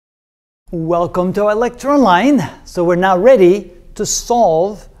Welcome to our lecture online. So we're now ready to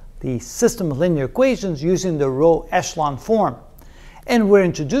solve the system of linear equations using the row-echelon form. And we're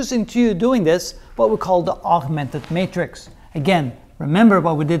introducing to you doing this what we call the augmented matrix. Again, remember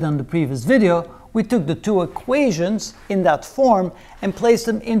what we did on the previous video. We took the two equations in that form and placed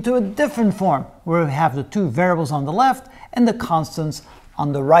them into a different form where we have the two variables on the left and the constants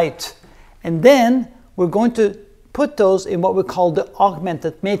on the right. And then we're going to put those in what we call the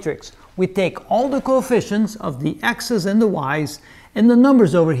augmented matrix. We take all the coefficients of the x's and the y's and the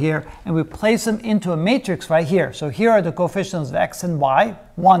numbers over here and we place them into a matrix right here. So here are the coefficients of x and y,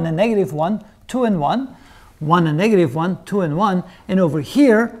 1 and negative 1, 2 and 1, 1 and negative 1, 2 and 1, and over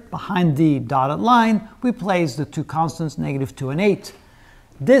here behind the dotted line we place the two constants negative 2 and 8.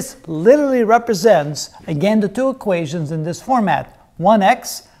 This literally represents again the two equations in this format.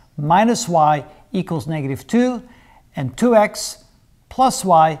 1x minus y equals negative 2 and 2x plus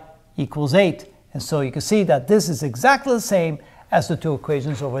y equals 8. And so you can see that this is exactly the same as the two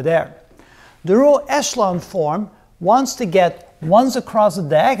equations over there. The row-echelon form wants to get ones across the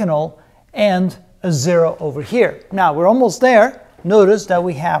diagonal and a 0 over here. Now we're almost there. Notice that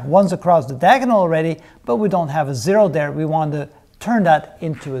we have ones across the diagonal already, but we don't have a 0 there. We want to turn that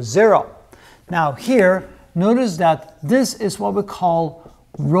into a 0. Now here, notice that this is what we call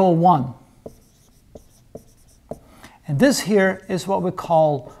row 1. And this here is what we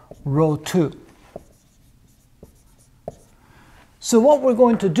call row 2. So what we're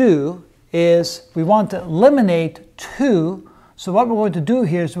going to do is we want to eliminate 2. So what we're going to do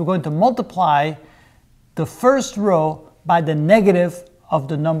here is we're going to multiply the first row by the negative of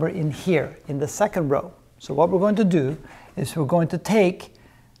the number in here, in the second row. So what we're going to do is we're going to take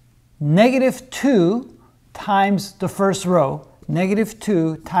negative 2 times the first row, negative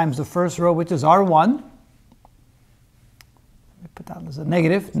 2 times the first row, which is R1. Put that as a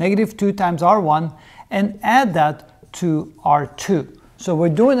negative, negative 2 times R1, and add that to R2. So we're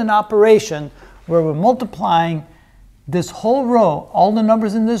doing an operation where we're multiplying this whole row, all the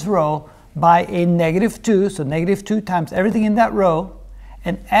numbers in this row, by a negative 2, so negative 2 times everything in that row,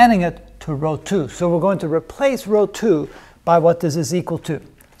 and adding it to row 2. So we're going to replace row 2 by what this is equal to.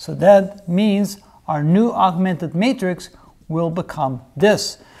 So that means our new augmented matrix will become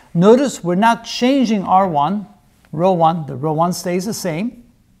this. Notice we're not changing R1, row 1, the row 1 stays the same.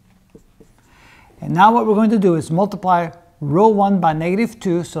 And now what we're going to do is multiply row 1 by negative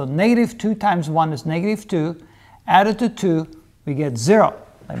 2, so negative 2 times 1 is negative 2, added to 2, we get 0.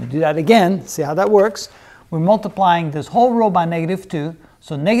 Let me do that again, see how that works. We're multiplying this whole row by negative 2,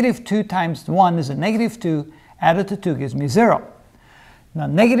 so negative 2 times 1 is a negative 2, added to 2 gives me 0. Now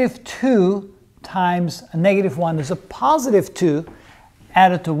negative 2 times a negative 1 is a positive 2,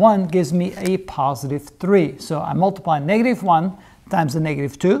 added to 1 gives me a positive 3. So I multiply negative 1 times the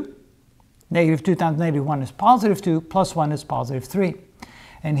negative 2. Negative 2 times negative 1 is positive 2, plus 1 is positive 3.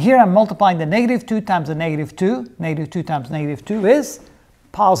 And here I'm multiplying the negative 2 times the negative 2. Negative 2 times negative 2 is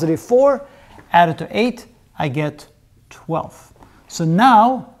positive 4. Added to 8, I get 12. So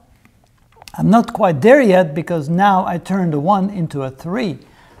now, I'm not quite there yet because now I turned the 1 into a 3.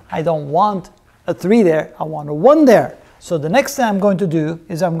 I don't want a 3 there, I want a 1 there. So the next thing I'm going to do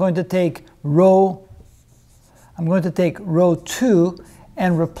is I'm going to take row 2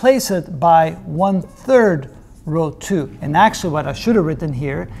 and replace it by 1/3 row 2. And actually what I should have written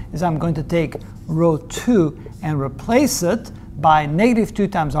here is I'm going to take row 2 and replace it by negative 2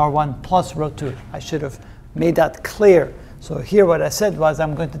 times R1 plus row 2. I should have made that clear. So here what I said was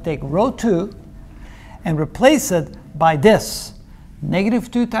I'm going to take row 2 and replace it by this. Negative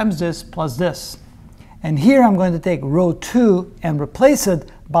 2 times this plus this. And here I'm going to take row 2 and replace it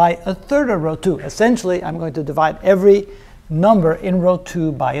by 1/3 of row 2. Essentially, I'm going to divide every number in row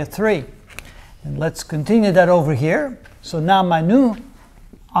 2 by a 3. And let's continue that over here. So now my new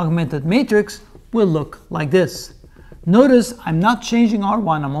augmented matrix will look like this. Notice I'm not changing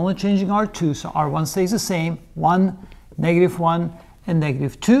R1, I'm only changing R2, so R1 stays the same, 1, negative 1, and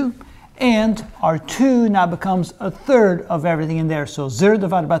negative 2. And R2 now becomes 1/3 of everything in there. So 0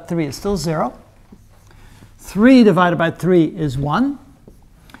 divided by 3 is still 0. 3 divided by 3 is 1,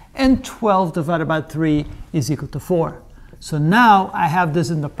 and 12 divided by 3 is equal to 4. So now I have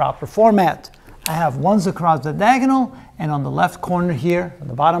this in the proper format. I have ones across the diagonal, and on the left corner here, on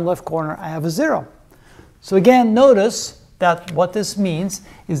the bottom left corner, I have a 0. So again, notice that what this means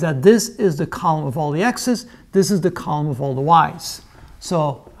is that this is the column of all the x's, this is the column of all the y's.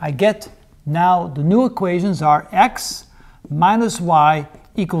 So I get now the new equations are x minus y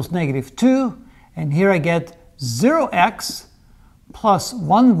equals negative 2, and here I get 0x plus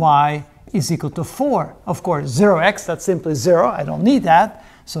 1y is equal to 4. Of course, 0x, that's simply 0. I don't need that.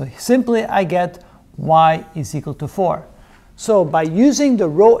 So simply I get y is equal to 4. So by using the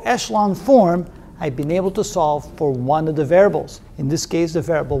row echelon form, I've been able to solve for one of the variables. In this case, the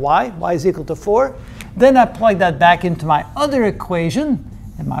variable y is equal to 4. Then I plug that back into my other equation,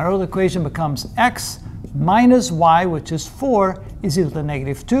 and my other equation becomes x minus y, which is 4, is equal to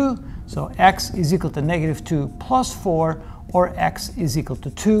negative 2. So x is equal to negative 2 plus 4, or x is equal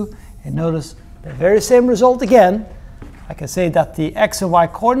to 2. And notice the very same result again. I can say that the x and y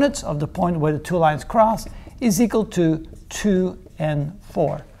coordinates of the point where the two lines cross is equal to 2 and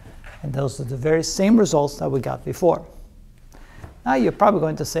 4. And those are the very same results that we got before. Now you're probably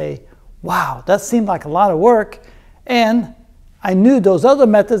going to say, wow, that seemed like a lot of work, and I knew those other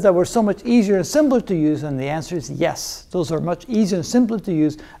methods that were so much easier and simpler to use, and the answer is yes. Those are much easier and simpler to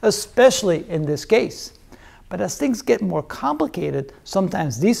use, especially in this case. But as things get more complicated,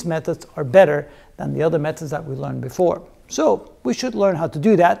 sometimes these methods are better than the other methods that we learned before. So we should learn how to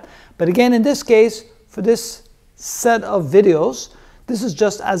do that. But again, in this case, for this set of videos, this is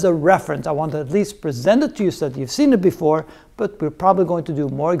just as a reference. I want to at least present it to you so that you've seen it before, but we're probably going to do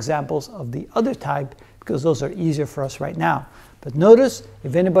more examples of the other type because those are easier for us right now. But notice,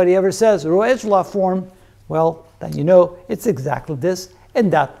 if anybody ever says ROW-ECHELON form, well, then you know it's exactly this,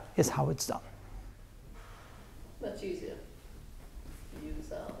 and that is how it's done. Much easier to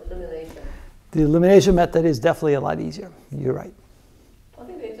use elimination. The elimination method is definitely a lot easier. You're right. I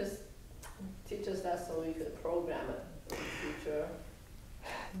think they just teach us that so we could program it in the future.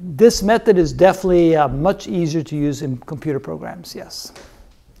 This method is definitely much easier to use in computer programs, yes.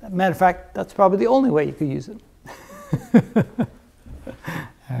 As a matter of fact, that's probably the only way you could use it. All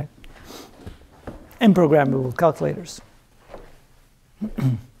right. And programmable calculators.